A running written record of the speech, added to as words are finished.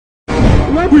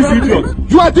Who is the idiot?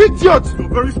 You are the idiot. You're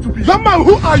very stupid. Young man,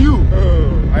 who are you?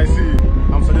 I see.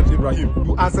 I'm Sergeant Ibrahim.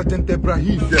 You are Sergeant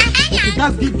Ibrahim. Yes. Okay,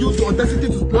 that gives you the audacity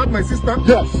to slap my sister?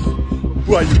 Yes.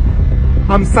 Who are you?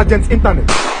 I'm Sergeant Internet.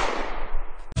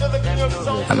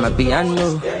 I'm a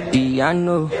piano.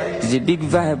 It's a big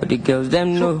vibe, but the girls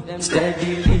them know.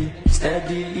 Steadily.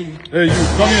 Hey, you,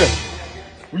 come here.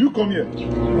 Will you come here?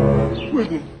 Wait,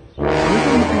 wait.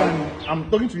 I'm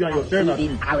talking to you and you're staring at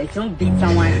me. I will soon beat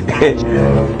someone's guy.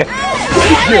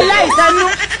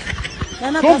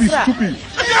 Don't be stupid.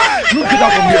 Look, get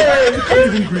out from here. Don't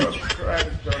even breathe.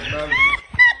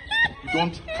 You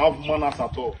don't have manners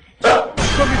at all.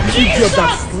 Show me the idiot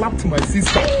that slapped my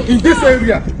sister in this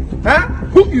area. Huh?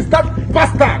 Who is that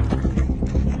bastard?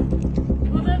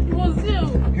 He was here.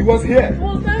 He was here.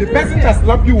 Was The person that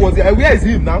slapped you was here. Where is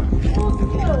he now? He was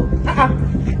here.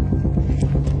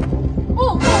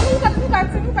 Oh, look at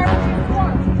him.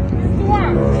 He's the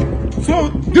one. So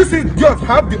this idiot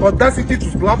have the audacity to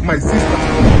slap my sister.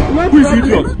 Who is the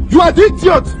idiot? You are the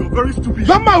idiot. You're very stupid.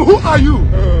 Young man, who are you?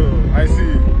 I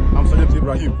see. I'm Sergeant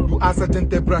Ibrahim. You are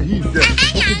Sergeant Ibrahim.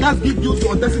 Yes. Okay, that gives you the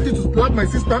audacity to slap my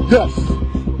sister? Yes.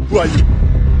 Who are you?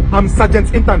 I'm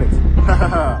Sergeant Internet.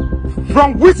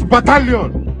 From which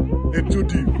battalion?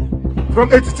 A2D.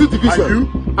 From 82 Division. Are you?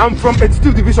 I'm from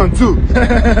 82 Division 2.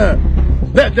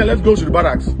 Let's go to the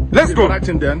barracks. Let's go.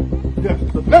 Acting then. Yes.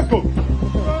 Let's go.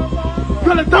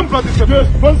 You're a damn bloody civilian.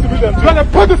 Yes, one civilian. You're a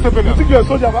bloody civilian. You think you're a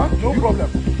soldier, man? No problem.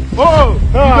 Oh, you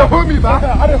dey hold me back?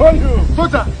 I dey hold you.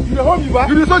 Soldier. You dey hold me back?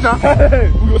 You the soldier?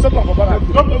 Hey, we will settle for barracks.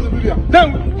 Drop those civilian.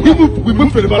 Then we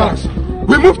move to the barracks.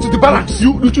 We move to the barracks.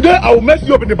 You today I will mess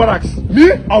you up in the barracks.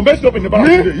 Me? I'll mess you up in the barracks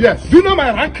Me? today. Yes. Do you know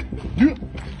my rank?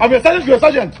 I'm a sergeant, you're a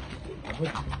sergeant.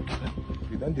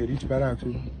 You don't reach barracks.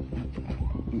 You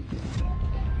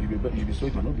be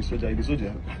soldier, not be soldier, you be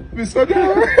soldier. Be soldier.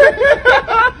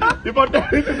 You want tell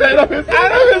me since I don't be soldier.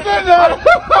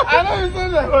 I know be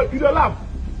soldier. You don't laugh.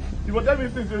 You want tell me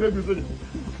since you don't be soldier.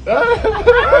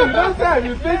 You don't say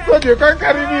you think so you can't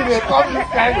carry me in a public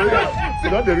kind. You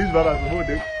don't reach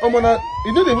barracks. Oh man,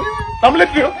 you know the I'm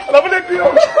letting you.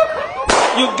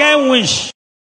 You can wish.